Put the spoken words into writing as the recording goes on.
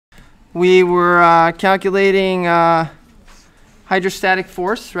we were calculating hydrostatic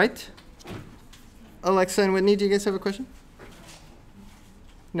force, right? Alexa and Whitney, do you guys have a question?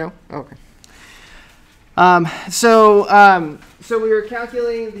 No? Oh, okay. So we were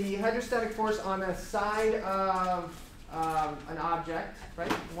calculating the hydrostatic force on a side of an object,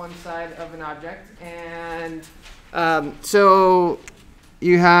 right? One side of an object. And so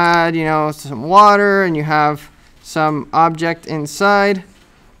you had, some water and you have some object inside.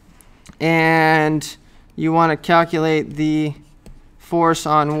 And you want to calculate the force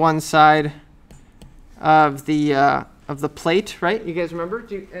on one side of the plate, right? You guys remember?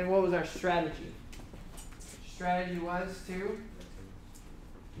 And what was our strategy? Strategy was to,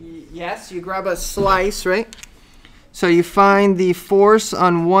 yes, you grab a slice, right? So you find the force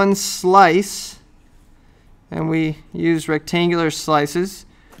on one slice, and we use rectangular slices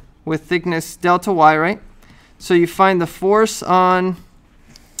with thickness delta y, right? So you find the force on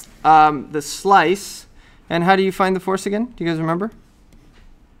the slice, and how do you find the force again? Do you guys remember?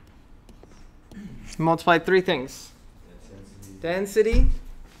 Multiply three things. Density,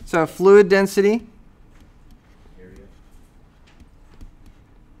 so fluid density,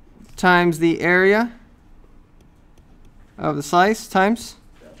 times the area of the slice times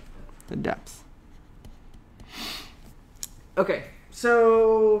the depth. Okay,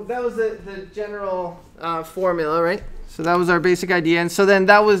 so that was the general formula, right? So that was our basic idea. And so then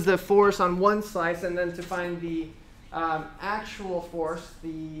that was the force on one slice. And then to find the actual force,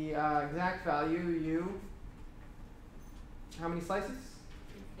 the exact value, how many slices?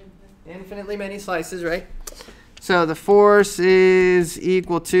 Infinitely many slices, right? So the force is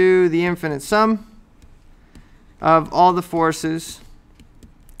equal to the infinite sum of all the forces.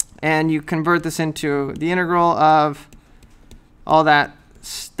 And you convert this into the integral of all that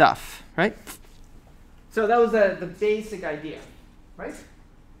stuff, right? So that was the basic idea, right?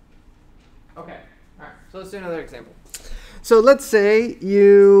 Okay, all right, so let's do another example. So let's say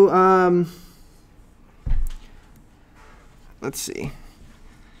you, let's see.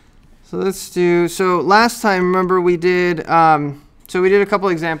 So last time, remember we did, so we did a couple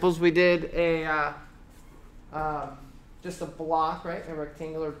examples. We did just a block, right? A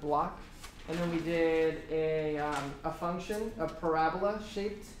rectangular block. And then we did a function, a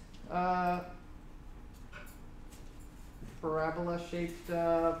parabola-shaped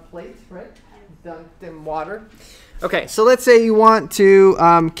plate, right? Dunked in water. Okay, so let's say you want to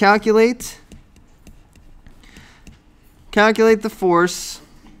calculate the force,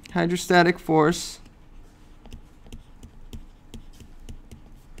 hydrostatic force,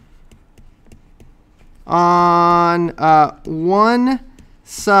 on one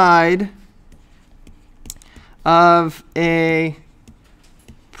side of a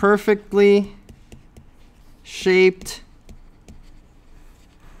perfectly shaped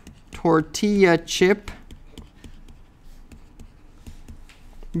tortilla chip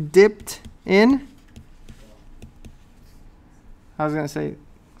dipped in, I was going to say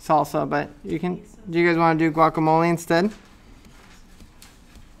salsa, but do you guys want to do guacamole instead?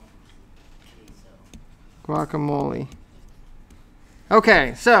 Guacamole.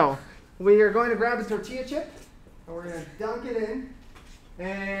 Okay, so we are going to grab a tortilla chip and we're going to dunk it in.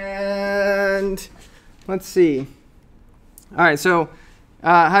 And let's see. All right, so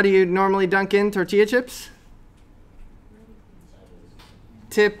how do you normally dunk in tortilla chips?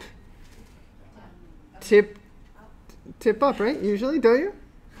 Tip up, right? Usually, don't you?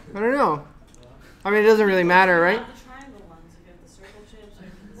 I don't know. I mean, it doesn't really matter, right?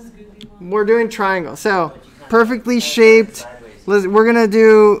 We're doing triangle. So perfectly shaped. We're going to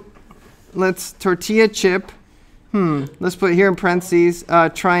do, tortilla chip. Let's put here in parentheses,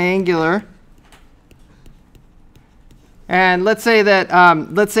 triangular. And let's say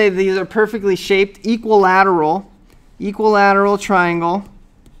these are perfectly shaped, equilateral triangle.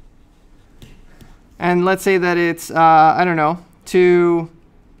 And let's say that it's, I don't know, 2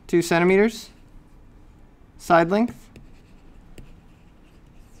 centimeters side length.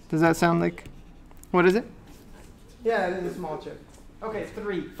 Does that sound like, what is it? Yeah, it is a small chip. Okay,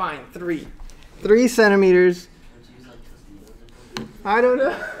 3, fine, 3. 3 centimeters. I don't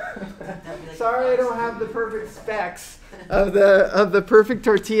know. Sorry, I don't have the perfect specs of the perfect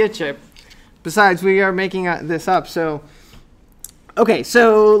tortilla chip. Besides, we are making this up. So, okay,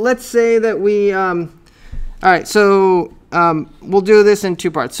 so let's say that we, all right, so we'll do this in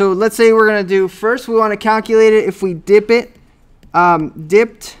 2 parts. So let's say we're going to do, first we want to calculate it if we dip it,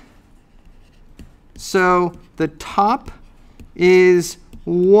 dipped. So the top is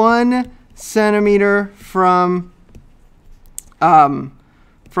 1 centimeter from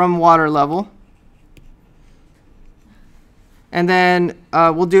water level. And then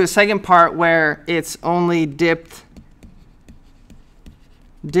we'll do a second part where it's only dipped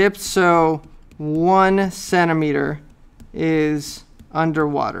so 1 centimeter is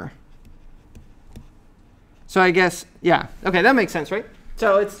underwater. So I guess, yeah, okay, that makes sense, right?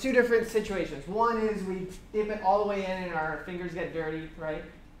 So it's two different situations. One is we dip it all the way in and our fingers get dirty, right?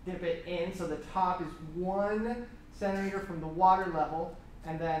 Dip it in, so the top is 1 centimeter from the water level,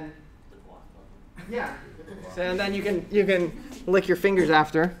 and then, yeah. So and then you can lick your fingers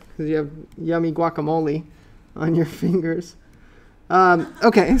after, because you have yummy guacamole on your fingers.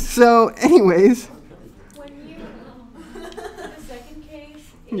 Okay, so anyways. When you, the second case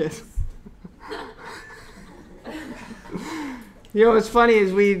is... Yes. You know what's funny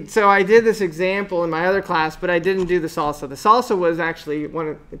is so I did this example in my other class, but I didn't do the salsa. The salsa was actually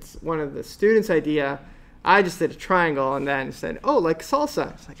one of the students' idea. I just did a triangle and then said, oh, like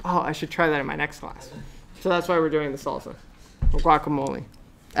salsa. It's like, oh, I should try that in my next class. So that's why we're doing the salsa, or guacamole,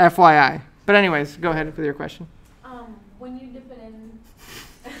 FYI. But anyways, go ahead with your question. When you dip it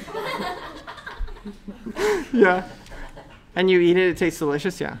in... Yeah. And you eat it, it tastes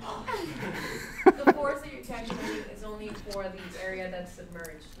delicious, yeah. The force that you're calculating is only for the area that's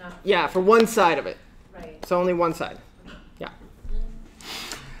submerged, not... Yeah, for one side of it. Right. So only one side. Yeah.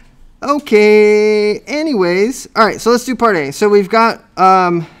 Okay, anyways. All right, so let's do part A. So we've got,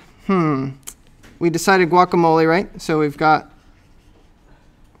 we decided guacamole, right? So we've got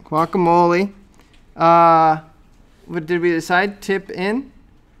guacamole. What did we decide? Tip in?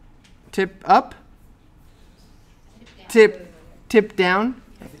 Tip up? Tip down?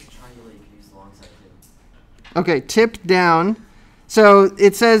 Okay, tip down. So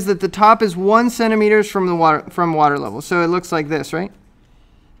it says that the top is 1 centimeter from water level. So it looks like this, right?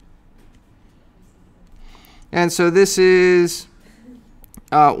 And so this is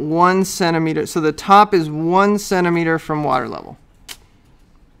 1 centimeter. So the top is 1 centimeter from water level.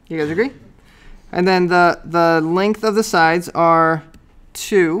 You guys agree? And then the length of the sides are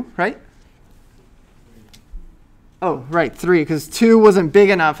 2, right? Oh, right, 3, because 2 wasn't big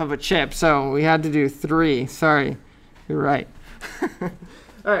enough of a chip, so we had to do 3. Sorry, you're right. All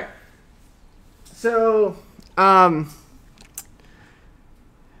right. So, all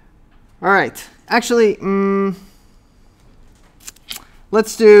right. Actually,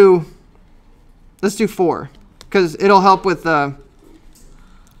 let's do 4, because it'll help with the.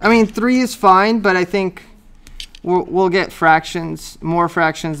 I mean, 3 is fine, but I think we'll get more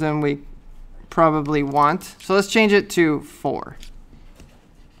fractions than we probably want. So let's change it to 4.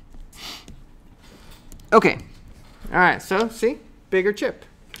 Okay. All right. So see, bigger chip.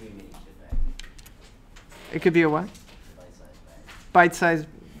 It could be a what? Bite-sized,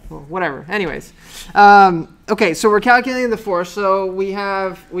 well, whatever. Anyways, okay. So we're calculating the force. So we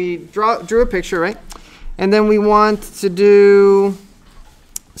drew a picture, right? And then we want to do.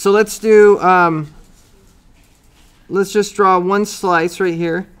 So let's do. Let's just draw one slice right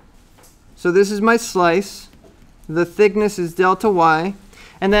here. So this is my slice. The thickness is delta y.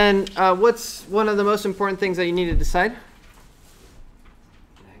 And then what's one of the most important things that you need to decide?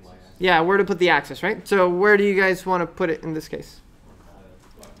 Yeah, where to put the axis, right? So where do you guys want to put it in this case?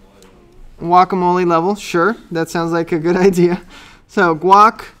 Guacamole level, sure. That sounds like a good idea. So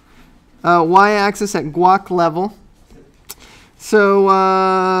guac, y-axis at guac level.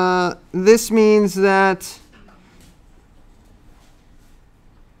 So this means that,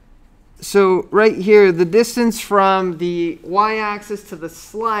 so right here, the distance from the y-axis to the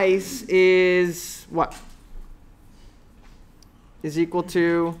slice is what? Is equal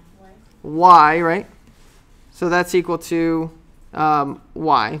to y, right? So that's equal to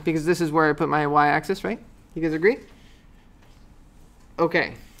y, because this is where I put my y-axis, right? You guys agree?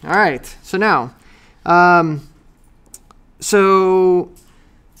 Okay. All right. So now, so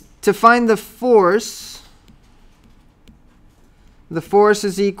to find the force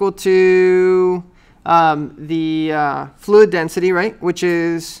is equal to the fluid density, right? Which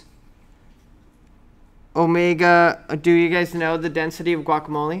is omega. Do you guys know the density of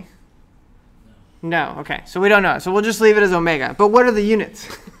guacamole? No. Okay. So we don't know. So we'll just leave it as omega. But what are the units?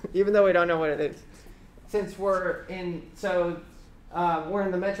 Even though we don't know what it is. Since we're in, we're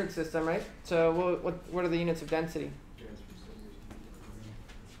in the metric system, right? So what are the units of density?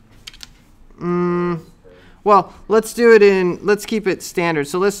 Well, let's keep it standard.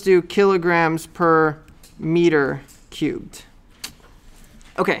 So let's do kilograms per meter cubed.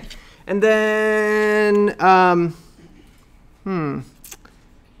 Okay. And then,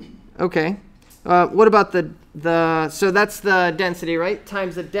 okay. What about so that's the density, right?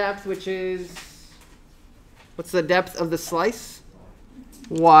 Times the depth, which is, what's the depth of the slice?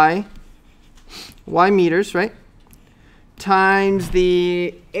 Y meters, right? times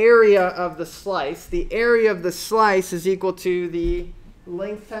the area of the slice. The area of the slice is equal to the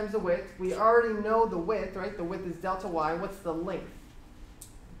length times the width. We already know the width, right? The width is delta y. What's the length?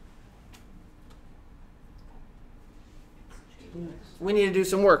 We need to do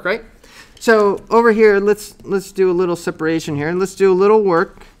some work, right? So over here, let's do a little separation here. Let's do a little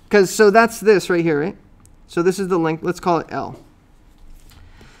work. So that's this right here, right? So this is the length. Let's call it L.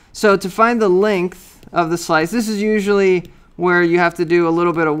 So to find the length of the slice, this is usually where you have to do a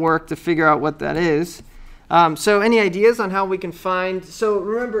little bit of work to figure out what that is. So any ideas on how we can find? So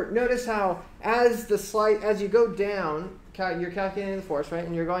remember, notice how as you go down, you're calculating the force, right?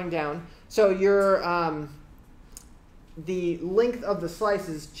 And you're going down. So the length of the slice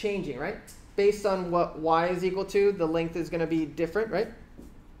is changing, right? Based on what y is equal to, the length is going to be different, right?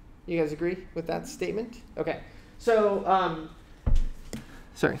 You guys agree with that statement? Okay. So,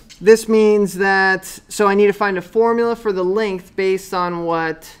 sorry. This means that, so I need to find a formula for the length based on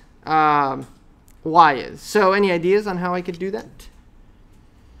what y is. So any ideas on how I could do that?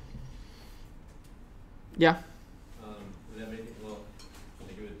 Yeah? Would that make it, well,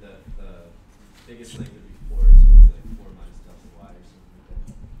 like it would, the biggest length would be 4, so it would be like 4 minus delta y or something like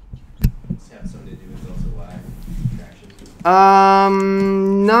that. Does it have something to do with delta y fraction?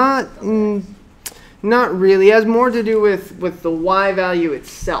 Not really. It has more to do with the y value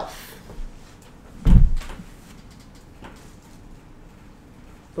itself.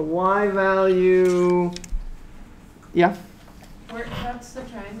 The y value, yeah? What's the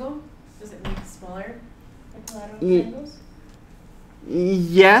triangle? Does it make it smaller? Equilateral Ye- triangles?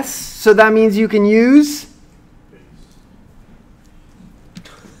 Yes. So that means you can use,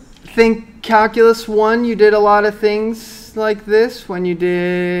 think calculus 1, you did a lot of things like this when you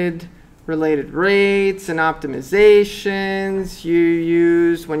did related rates and optimizations. You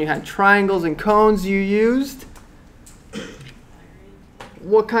used, when you had triangles and cones, you used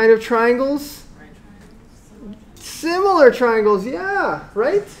what kind of triangles? Similar triangles, yeah,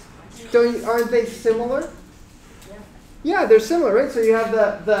 right? Aren't they similar? Yeah, they're similar, right? So you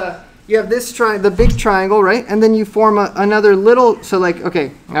have you have this the big triangle, right? And then you form another little, so like,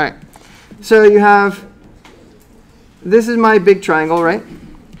 okay, all right. So you have, this is my big triangle, right?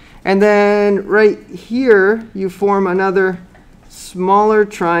 And then right here, you form another smaller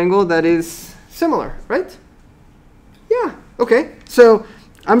triangle that is similar, right? Yeah, okay. So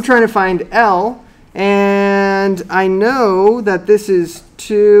I'm trying to find L, and I know that this is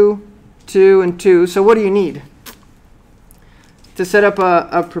 2, 2, and 2. So what do you need to set up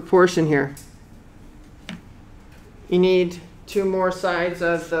a proportion here? You need 2 more sides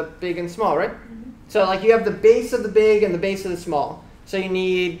of the big and small, right? Mm-hmm. So like you have the base of the big and the base of the small. So you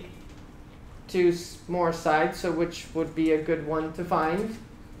need 2 more sides, so which would be a good one to find?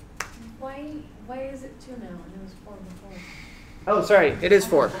 Why is it 2 now and it was 4 before? Oh, sorry, it is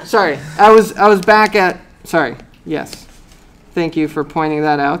 4. Sorry, I was back at, sorry, yes. Thank you for pointing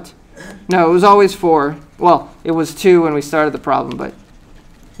that out. No, it was always 4. Well, it was 2 when we started the problem, but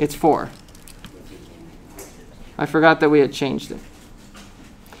it's 4. I forgot that we had changed it.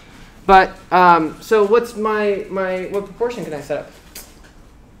 But, so what's what proportion can I set up?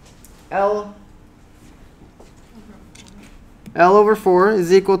 L over 4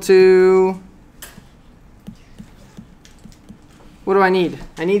 is equal to, what do I need?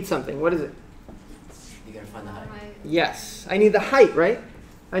 I need something. What is it? You gotta find the height. Yes, I need the height, right?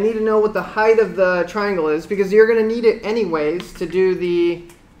 I need to know what the height of the triangle is, because you're going to need it anyways to do the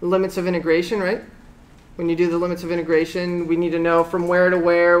limits of integration, right? When you do the limits of integration, we need to know from where to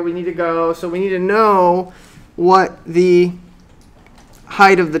where we need to go. So we need to know what the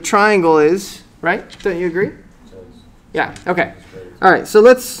height of the triangle is, right? Don't you agree? Yeah, okay. All right, so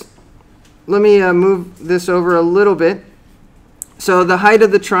let me move this over a little bit. So the height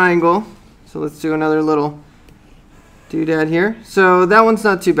of the triangle, so let's do another little doodad here. So that one's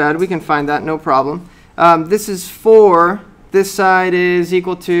not too bad. We can find that, no problem. This is 4. This side is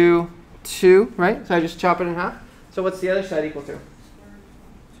equal to 2, right? So I just chop it in half. So what's the other side equal to?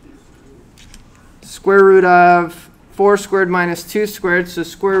 Square root of 4 squared minus 2 squared, so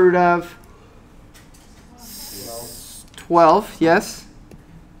square root of 12, yes.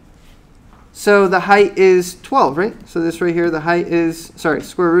 So the height is 12, right? So this right here, the height is, sorry,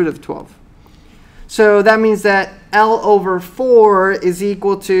 square root of 12. So that means that L over 4 is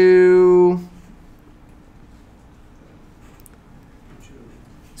equal to,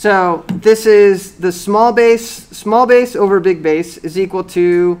 so this is the small base over big base is equal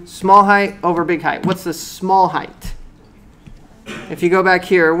to small height over big height. What's the small height? If you go back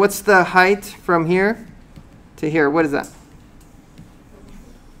here, what's the height from here to here? What is that?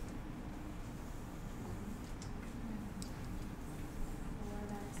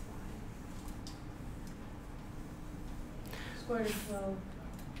 Square root of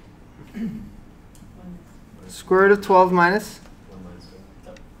 12. Square root of 12 minus? 1 minus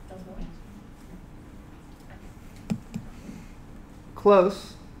 12. That's one.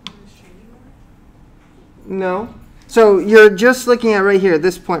 Close. No. So you're just looking at right here,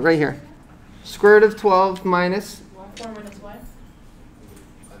 this point right here. Square root of 12 minus 4 minus what?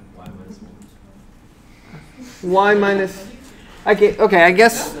 Y minus 1. y minus. Okay, I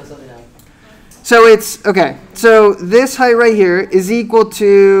guess. No, something else. So it's, okay. So this height right here is equal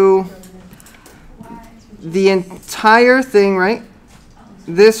to the entire thing, right?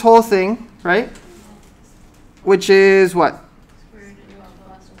 This whole thing, right? Which is what?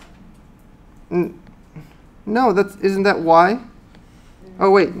 No, isn't that y? Oh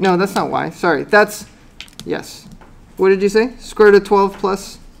wait, no, that's not y. Sorry, that's, yes. What did you say? Square root of 12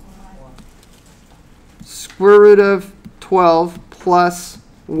 plus? Square root of 12 plus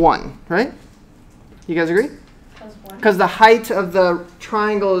 1, right? You guys agree? Plus 1. Because the height of the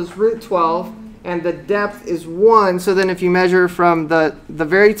triangle is root 12 and the depth is 1. So then if you measure from the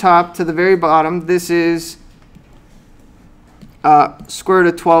very top to the very bottom, this is square root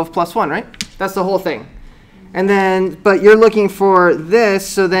of 12 plus 1, right? That's the whole thing. And then, but you're looking for this,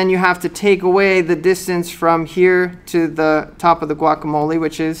 so then you have to take away the distance from here to the top of the guacamole,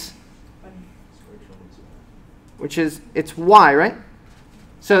 which is it's y, right?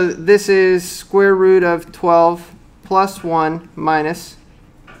 So this is square root of 12 plus 1 minus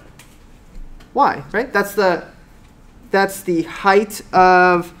y, right? That's the height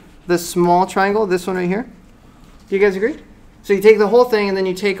of the small triangle, this one right here. Do you guys agree? So you take the whole thing and then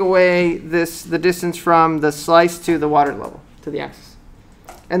you take away the distance from the slice to the water level, to the axis.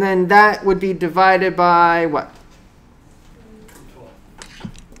 And then that would be divided by what?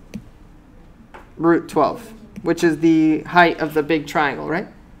 Root 12, which is the height of the big triangle, right?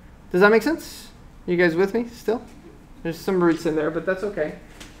 Does that make sense? You guys with me still? There's some roots in there, but that's okay.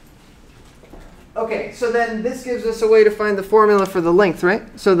 Okay, so then this gives us a way to find the formula for the length, right?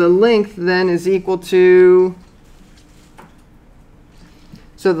 So the length then is equal to,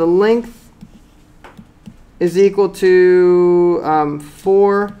 so the length is equal to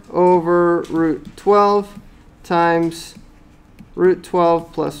 4 over root 12 times root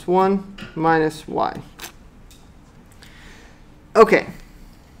 12 plus 1 minus y. Okay.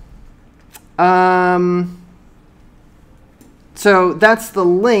 So that's the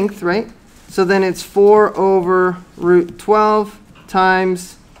length, right? So then it's 4 over root 12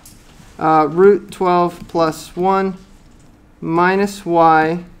 times root 12 plus 1 minus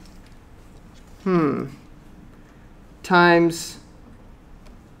y times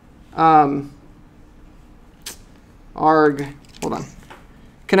arg. Hold on.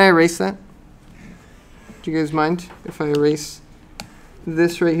 Can I erase that? Do you guys mind if I erase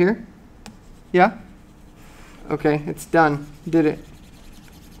this right here? Yeah? Okay, it's done. Did it.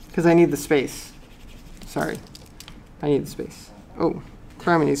 Because I need the space. Sorry. I need the space. Oh,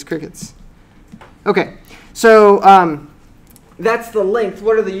 Carmen needs crickets. Okay, so that's the length.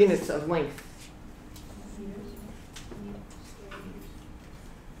 What are the units of length?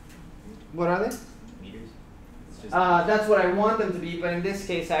 What are they? Meters? It's just That's what I want them to be, but in this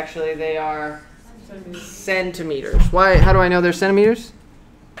case, actually, they are centimeters. Why? How do I know they're centimeters?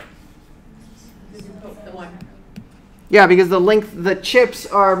 The one. Yeah, because the length, the chips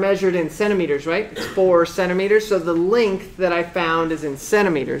are measured in centimeters, right? It's 4 centimeters, so the length that I found is in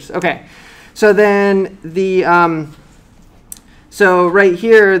centimeters. Okay, so then the, so right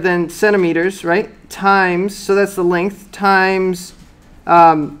here, then centimeters, right? Times, so that's the length, times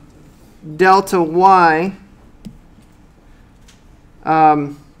delta y,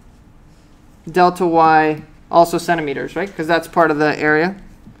 delta y, also centimeters, right? Because that's part of the area.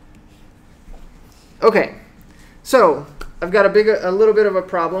 Okay. So I've got a little bit of a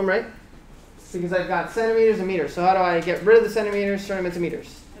problem, right? Because I've got centimeters and meters. So how do I get rid of the centimeters, turn them into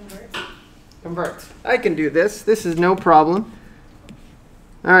meters? Convert. I can do this. This is no problem.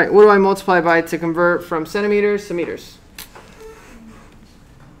 All right, what do I multiply by to convert from centimeters to meters?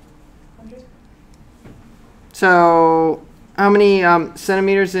 100. So how many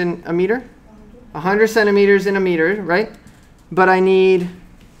centimeters in a meter? 100 centimeters in a meter, right? But I need...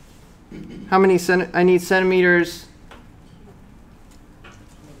 How many I need centimeters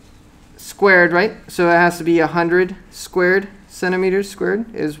squared, right? So it has to be 100 squared. Centimeters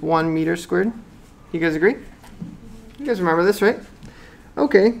squared is 1 meter squared. You guys agree? You guys remember this, right?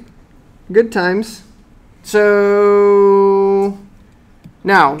 Okay. Good times. So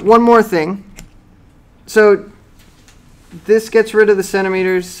now, one more thing. So this gets rid of the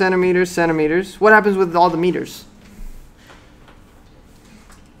centimeters, centimeters, centimeters. What happens with all the meters?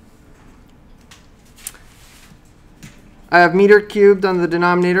 I have meter cubed on the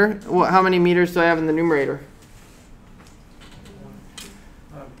denominator. How many meters do I have in the numerator?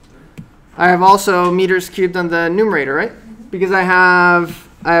 I have also meters cubed on the numerator, right? Because I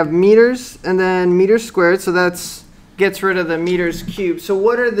have meters and then meters squared, so that's gets rid of the meters cubed. So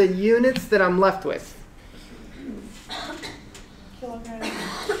what are the units that I'm left with?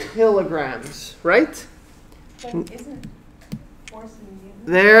 Kilograms, right? But isn't force in units?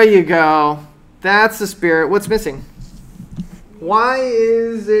 There you go. That's the spirit. What's missing? Why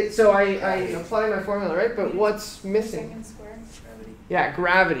is it? So I apply my formula, right? But what's missing? Second square, gravity. Yeah,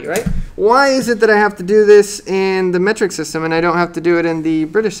 gravity, right? Why is it that I have to do this in the metric system and I don't have to do it in the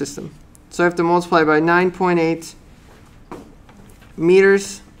British system? So I have to multiply by 9.8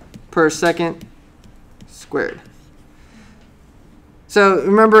 meters per second squared. So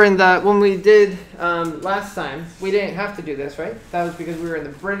remember when we did last time, we didn't have to do this, right? That was because we were in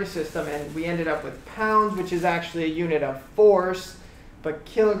the British system and we ended up with pounds, which is actually a unit of force, but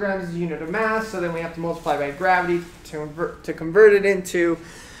kilograms is a unit of mass, so then we have to multiply by gravity to convert it into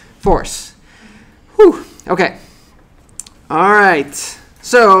force. Whew. Okay. All right.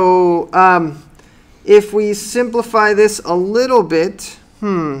 So if we simplify this a little bit,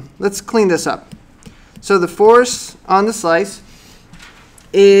 let's clean this up. So the force on the slice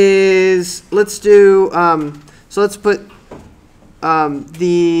is, let's do, so let's put so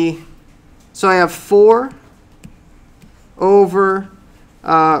I have 4 over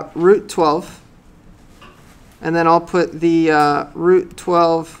root 12, and then I'll put the root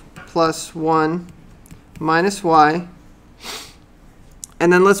 12 plus 1 minus y,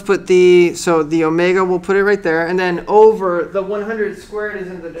 and then let's put so the omega, we'll put it right there, and then over the 100 squared is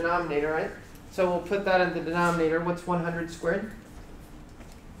in the denominator, right? So we'll put that in the denominator. What's 100 squared?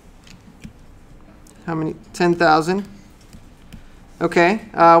 How many? 10,000. Okay.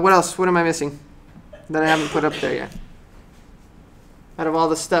 What else? What am I missing that I haven't put up there yet? Out of all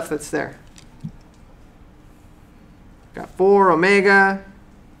the stuff that's there. Got 4 omega,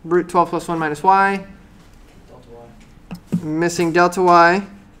 root 12 plus 1 minus y. Delta y. I'm missing delta y,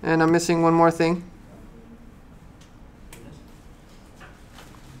 and I'm missing one more thing.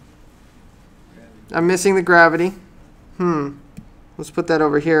 I'm missing the gravity. Let's put that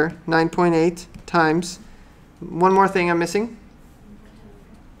over here. 9.8 times. One more thing I'm missing.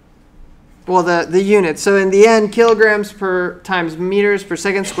 Well, the unit. So in the end, kilograms per times meters per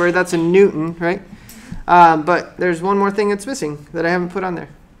second squared, that's a Newton, right? But there's one more thing that's missing that I haven't put on there.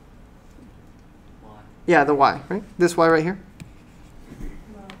 Y. Yeah, the y, right? This y right here.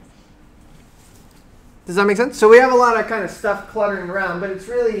 Does that make sense? So we have a lot of kind of stuff cluttering around, but it's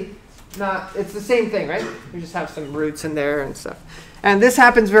really not, it's the same thing, right? We just have some roots in there and stuff. And this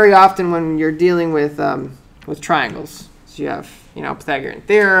happens very often when you're dealing with triangles. So you have, Pythagorean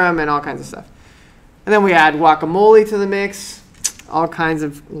theorem and all kinds of stuff. And then we add guacamole to the mix. All kinds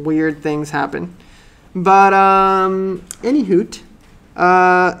of weird things happen. But any hoot.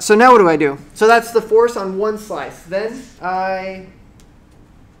 So now what do I do? So that's the force on one slice. Then I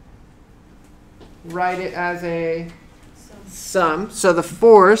write it as a sum. So the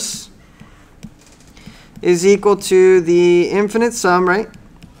force is equal to the infinite sum, right?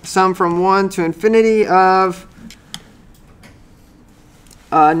 Sum from 1 to infinity of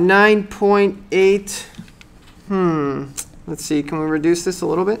 9.8. Let's see. Can we reduce this a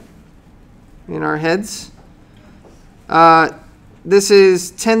little bit in our heads? This is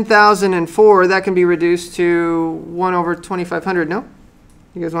 10,004. That can be reduced to 1 over 2,500. No?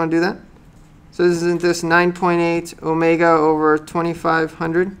 You guys want to do that? So isn't this 9.8 omega over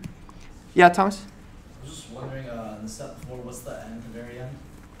 2,500? Yeah, Thomas? I was just wondering, in the step before, what's the n at the very end?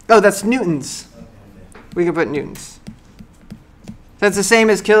 Oh, that's newtons. Okay. We can put newtons. That's the same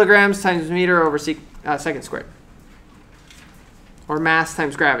as kilograms times meter over second squared. Or mass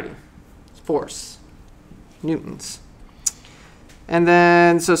times gravity. It's force. Newtons. And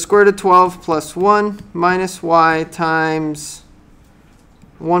then, so square root of 12 plus 1 minus y times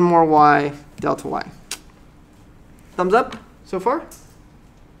 1 more y delta y. Thumbs up so far?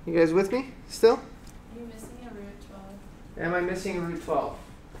 You guys with me still? Are you missing a root 12? Am I missing a root 12?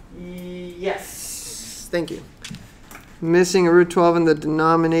 Yes. Thank you. Missing a root 12 in the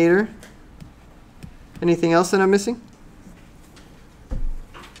denominator. Anything else that I'm missing?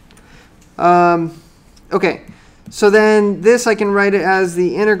 Okay. So then this I can write it as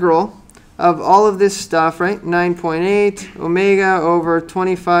the integral of all of this stuff, right? 9.8 omega over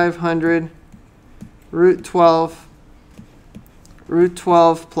 2,500 root 12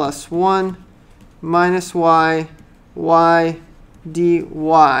 plus 1 minus y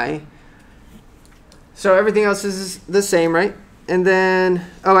dy. So everything else is the same, right? And then,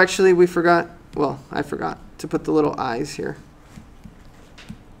 oh, actually we forgot, well, I forgot to put the little eyes here.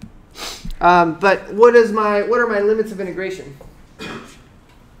 But what are my limits of integration?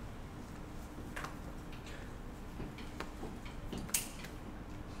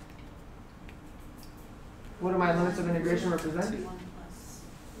 What do my limits of integration represent?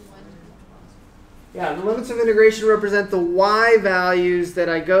 Yeah, the limits of integration represent the y values that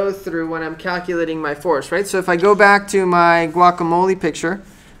I go through when I'm calculating my force, right? So if I go back to my guacamole picture,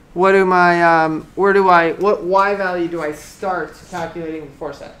 what y value do I start calculating the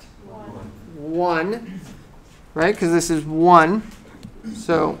force at? 1, right? Because this is 1.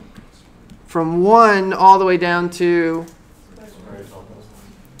 So from 1 all the way down to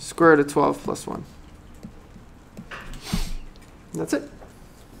square root of 12 plus 1. That's it.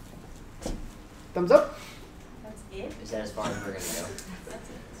 Thumbs up? That's it? Is that as far as we're going to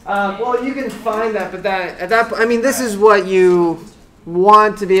go? Well, you can find that, but at that point, I mean, this is what you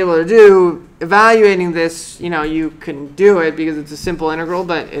want to be able to do. Evaluating this, you can do it because it's a simple integral,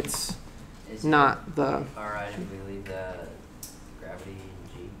 but it's not the... Alright, if we leave the gravity in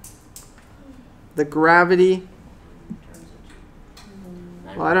G The gravity, in terms of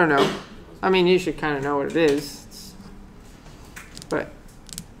G. well, I don't know. I mean, you should kind of know what it is.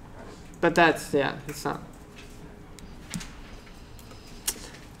 But that's, yeah, it's not.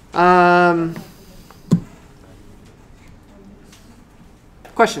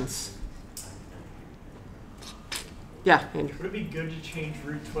 Questions? Yeah, Andrew. Would it be good to change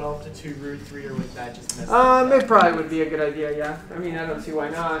root 12 to 2 root 3, or would that just mess things up? It probably would be a good idea, yeah. I mean, I don't see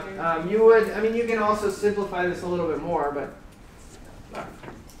why not. You can also simplify this a little bit more, but.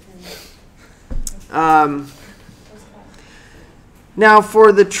 Now,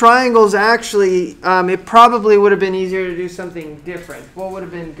 for the triangles, actually, it probably would have been easier to do something different. What would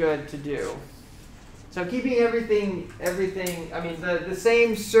have been good to do? So keeping everything, I mean, the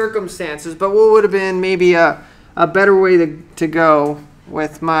same circumstances, but what would have been maybe a better way to go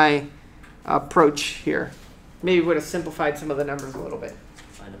with my approach here? Maybe would have simplified some of the numbers a little bit.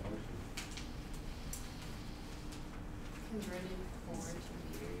 Find a function. Converted 4 to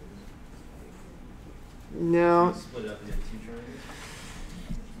meters. No. Split it up into 2 triangles.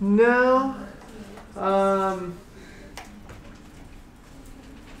 No.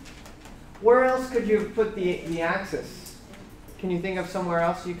 Where else could you have put the axis? Can you think of somewhere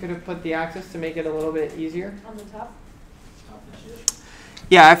else you could have put the axis to make it a little bit easier? On the top? Top of the ship.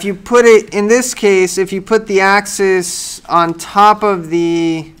 Yeah, if you put it, in this case, if you put the axis on top of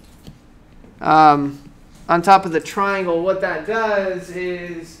the triangle, what that does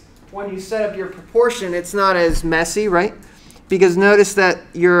is when you set up your proportion, it's not as messy, right? Because notice that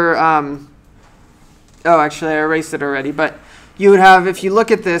your, oh, actually, I erased it already. But you would have, if you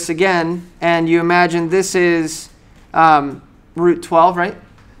look at this again, and you imagine this is root 12, right?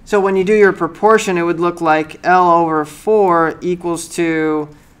 So when you do your proportion, it would look like L over 4 equals to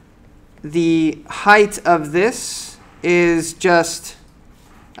the height of this is just,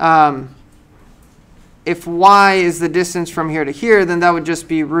 if y is the distance from here to here, then that would just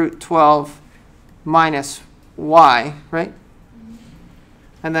be root 12 minus y, right?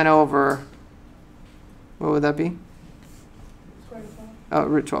 And then over, what would that be? Oh,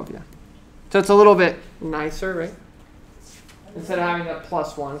 root 12, yeah. So it's a little bit nicer, right? Instead of having a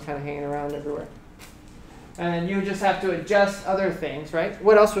plus 1 kind of hanging around everywhere. And you just have to adjust other things, right?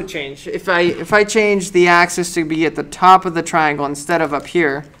 What else would change? If I change the axis to be at the top of the triangle instead of up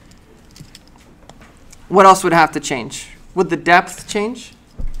here, what else would have to change? Would the depth change?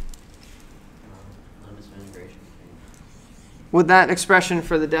 Limits of integration change. Would that expression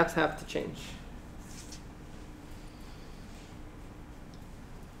for the depth have to change?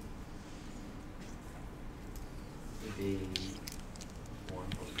 Would be 1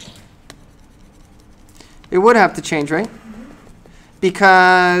 plus 1. It would have to change, right?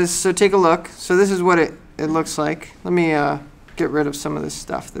 Because, so take a look. So this is what it looks like. Let me get rid of some of this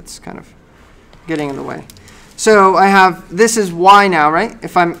stuff that's kind of getting in the way. So I have, this is y now, right?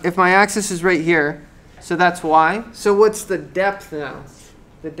 If my axis is right here, so that's y. So what's the depth now?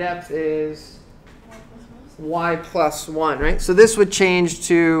 The depth is y plus 1, right? So this would change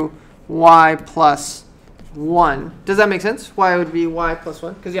to y plus 1. Does that make sense? Why it would be y plus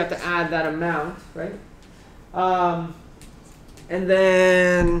 1? Because you have to add that amount, right? And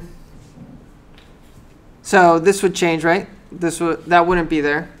then, so this would change, right? That wouldn't be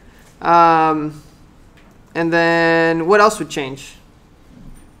there. And then what else would change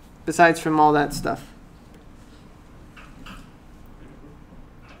besides from all that stuff?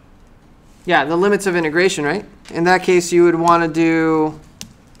 Yeah, the limits of integration, right? In that case, you would want to do,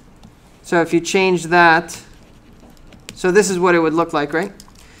 so if you change that, so this is what it would look like, right?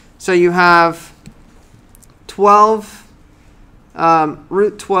 So you have 12,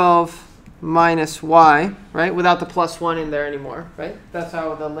 root 12 minus y, right? Without the plus 1 in there anymore, right? That's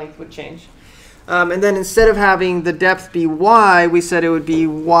how the length would change. And then instead of having the depth be y, we said it would be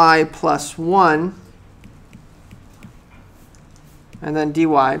y plus 1. And then dy.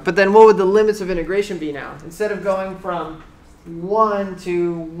 But then what would the limits of integration be now? Instead of going from 1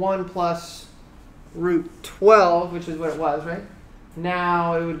 to 1 plus root 12, which is what it was, right?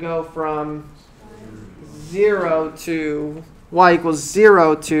 Now it would go from 0 to y equals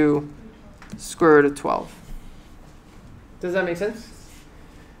 0 to square root of 12. Does that make sense?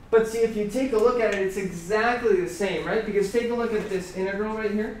 But see, if you take a look at it, it's exactly the same, right? Because take a look at this integral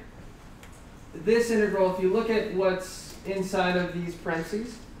right here. This integral, if you look at what's inside of these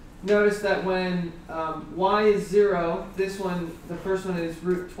parentheses, notice that when y is 0, this one, the first one is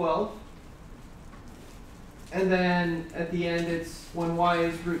root 12. And then at the end, it's when y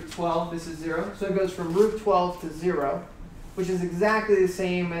is root 12, this is 0. So it goes from root 12 to 0, which is exactly the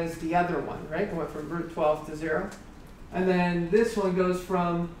same as the other one, right? It went from root 12 to 0. And then this one goes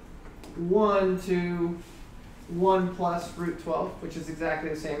from 1 to 1 plus root 12, which is exactly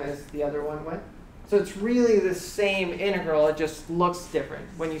the same as the other one went. So it's really the same integral, it just looks different.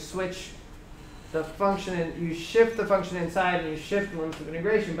 When you switch the function, and you shift the function inside and you shift the limits of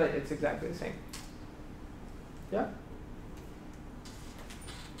integration, but it's exactly the same. Yeah?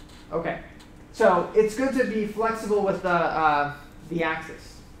 Okay. So it's good to be flexible with the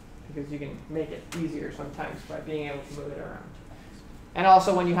axis, because you can make it easier sometimes by being able to move it around. And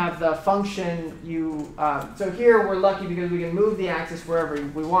also when you have the function, you so here we're lucky because we can move the axis wherever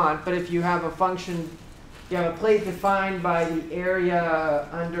we want. But if you have a function, you have a plate defined by the area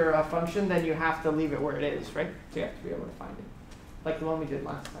under a function, then you have to leave it where it is, right? So you have to be able to find it, like the one we did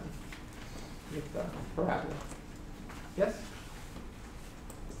last time with the parabola. Yes?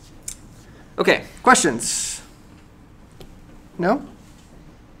 Okay, questions? No?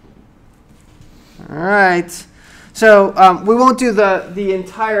 All right. So we won't do the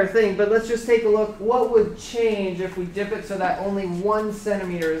entire thing, but let's just take a look. What would change if we dip it so that only 1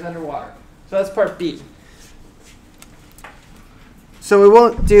 centimeter is underwater? So that's part B. So we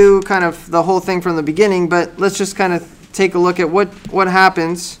won't do kind of the whole thing from the beginning, but let's just kind of take a look at what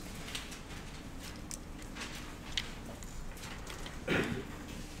happens.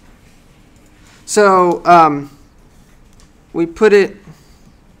 So we put it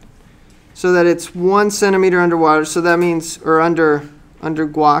so that it's 1 centimeter underwater. So that means, or under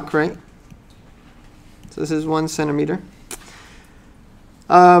guac, right? So this is 1 centimeter.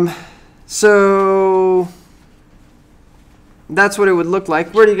 So that's what it would look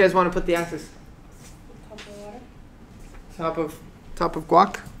like. Where do you guys want to put the axis? Top of the water. Top of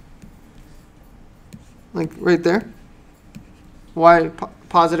guac. Like right there. Y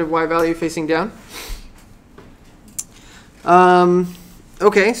positive y value facing down.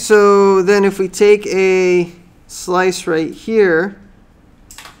 Okay, so then if we take a slice right here,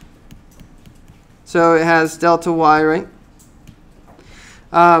 so it has delta y, right?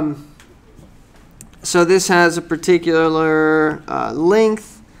 So this has a particular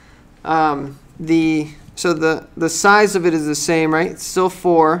length. So the size of it is the same, right? It's still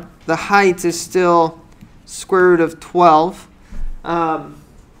 4. The height is still square root of 12.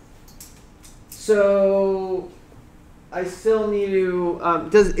 So I still need to,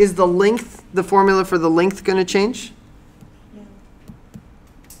 is the length, the formula for the length going to change? No.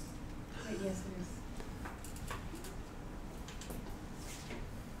 Wait, yes,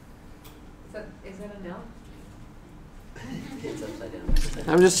 it is. Is that a no? It's upside down.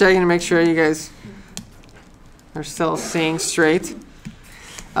 I'm just checking to make sure you guys are still seeing straight.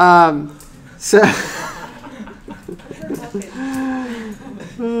 So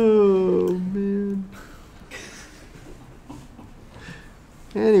oh, man.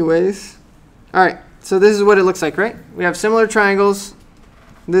 Anyways. All right. So this is what it looks like, right? We have similar triangles.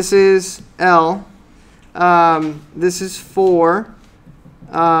 This is L. This is 4.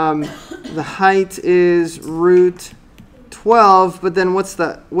 The height is root 12. But then what's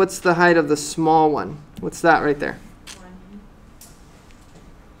the height of the small one? What's that right there? 1.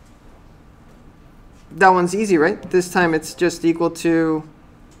 That one's easy, right? This time it's just equal to,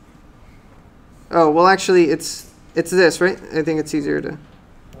 oh, well, actually, it's this, right? I think it's easier to,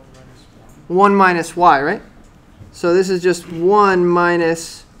 1 minus y, right? So this is just 1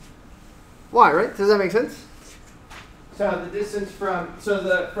 minus y, right? Does that make sense? So the distance from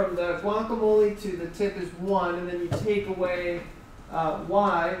the guacamole to the tip is 1, and then you take away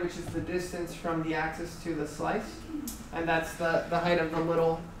y, which is the distance from the axis to the slice, and that's the height of the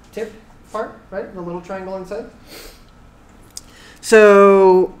little tip part, right? The little triangle inside.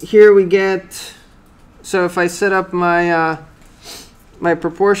 So here we get So if I set up my my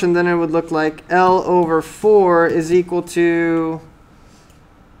proportion, then it would look like L over 4 is equal to,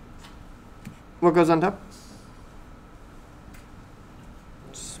 what goes on top?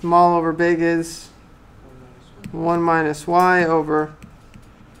 Small over big is 1 minus y over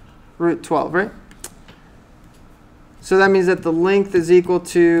root 12, right? So that means that the length is equal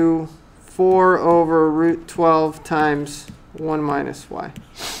to 4 over root 12 times 1 minus y.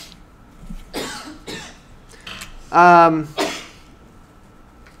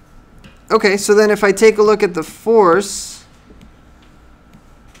 Okay, so then if I take a look at the force,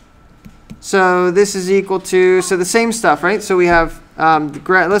 so this is equal to, so the same stuff, right? So we have,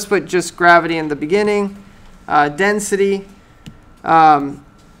 let's put just gravity in the beginning, density.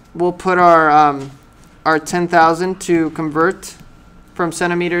 We'll put our 10,000 to convert from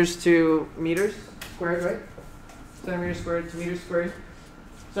centimeters to meters squared, right? Centimeters squared to meters squared.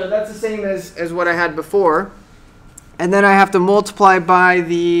 So that's the same as what I had before. And then I have to multiply by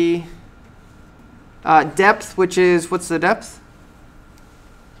the depth, which is, what's the depth?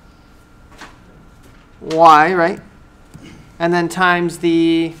 Y, right? And then times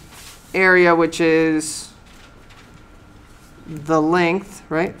the area, which is the length,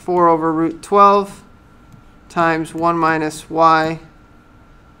 right? 4 over root 12 times 1 minus y,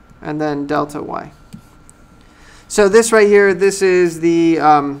 and then delta y. So this right here, this is the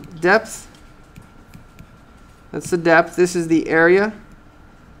depth. That's the depth. This is the area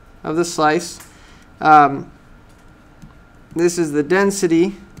of the slice. This is the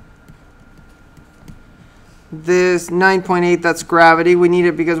density. This 9.8, that's gravity. We need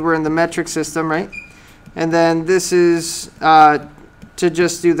it because we're in the metric system, right? And then this is to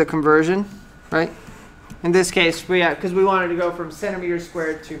just do the conversion, right? In this case, because we wanted to go from centimeters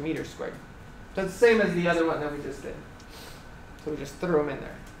squared to meters squared. So it's the same as the other one that we just did. So we just threw them in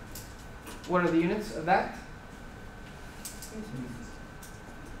there. What are the units of that?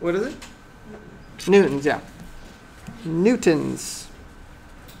 What is it? Newtons, yeah. Newtons.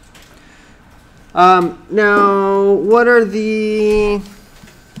 Now, what are the...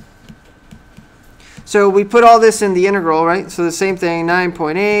 So we put all this in the integral, right? So the same thing,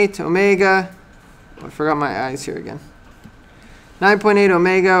 9.8 omega. Oh, I forgot my eyes here again. 9.8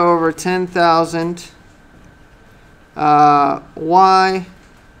 omega over 10,000 y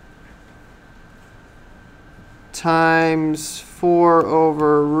times 4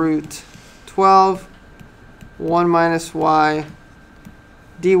 over root 12, 1 minus y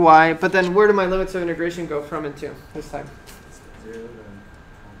dy. But then where do my limits of integration go from and to this time?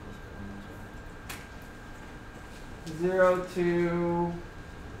 0 to...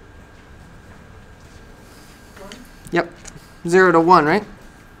 Yep, 0 to 1, right?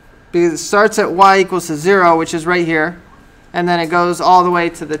 Because it starts at y equals to 0, which is right here. And then it goes all the way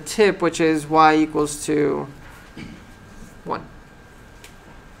to the tip, which is y equals to 1.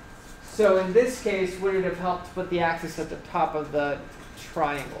 So in this case, would it have helped to put the axis at the top of the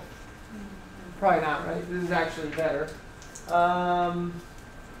triangle? Probably not, right? This is actually better.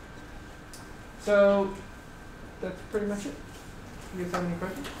 So that's pretty much it. You guys have any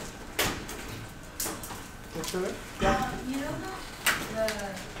questions? Yes, sir? Yeah. You know the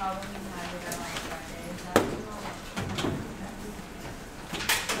problem we had with our last Friday? Is that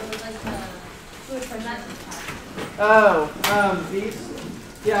it was like the food for These?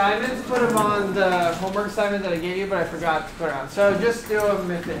 Yeah, I meant to put them on the homework assignment that I gave you, but I forgot to put it on. So just do them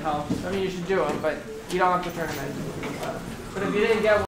if it helps. I mean, you should do them, but you don't have to turn them in. But if you didn't get one,